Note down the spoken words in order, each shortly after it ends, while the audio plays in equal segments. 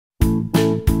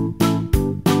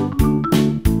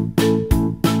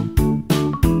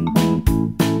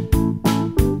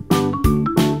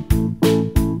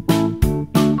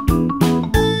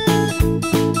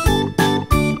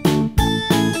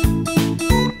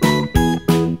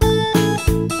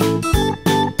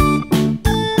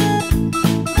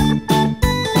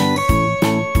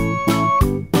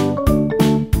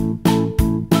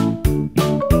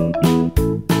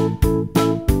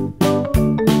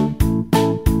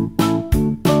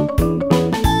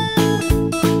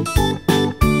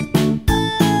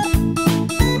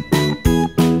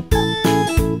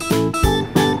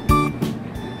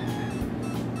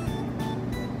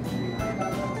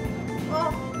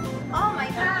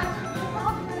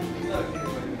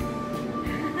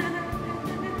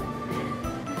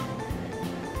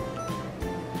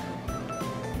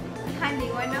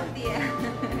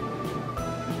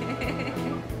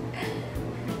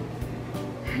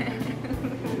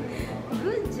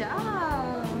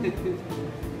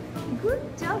Good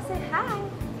job. Say hi.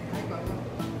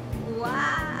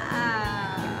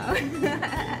 Wow.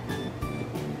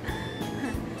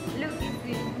 Look, it's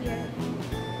in here.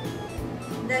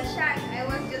 The shark. I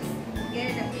was just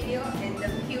getting a video, and the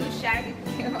huge shark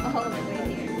came all the way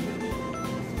here.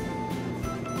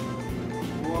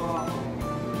 Wow.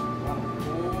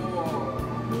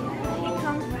 Yeah, it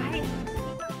comes right.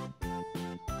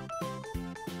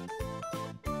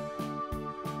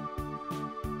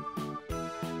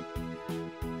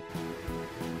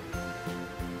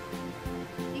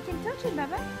 You can touch it,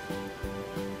 Baba.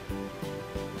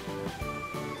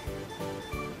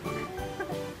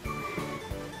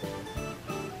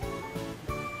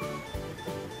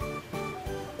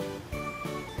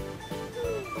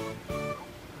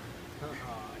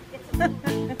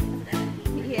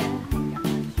 Yeah.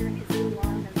 I'm sure it's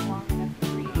warm and long enough to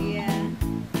breathe. Yeah.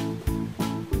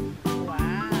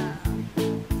 Wow.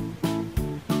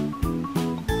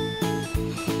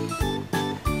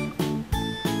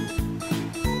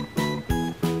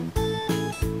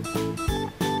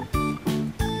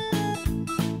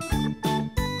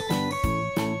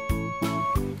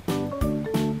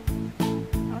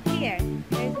 Oh, here.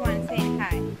 There's one saying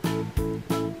hi.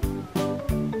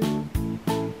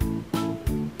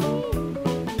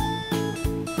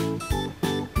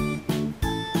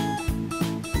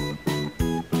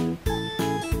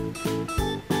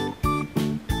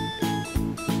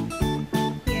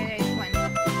 Here is one.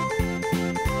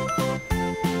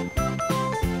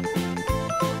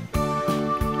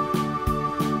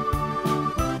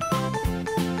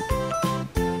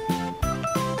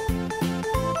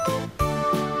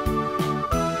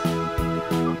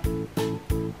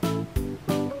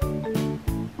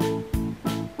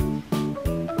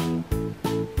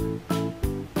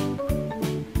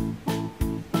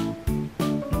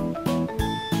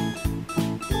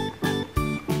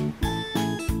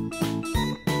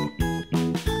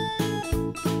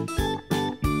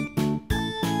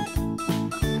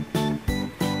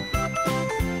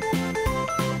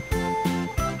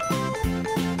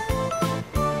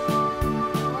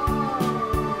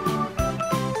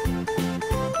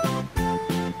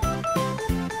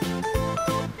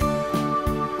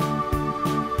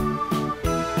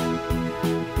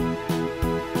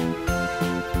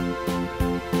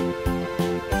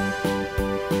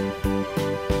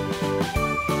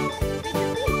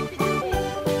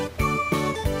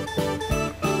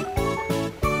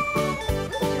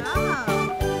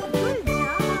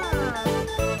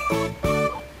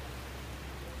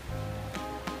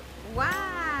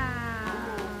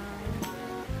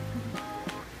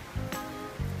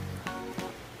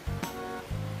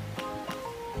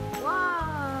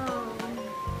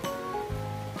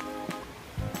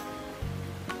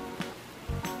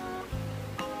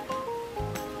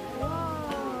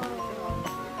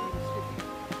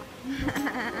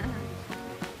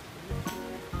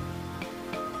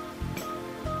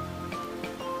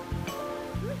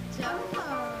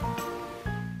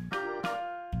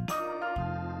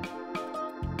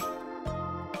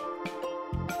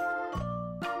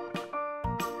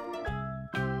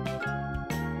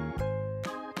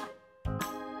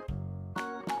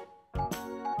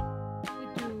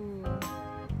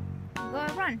 Go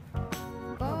run.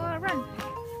 Go run.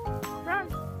 Run.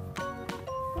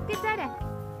 Go get Dada.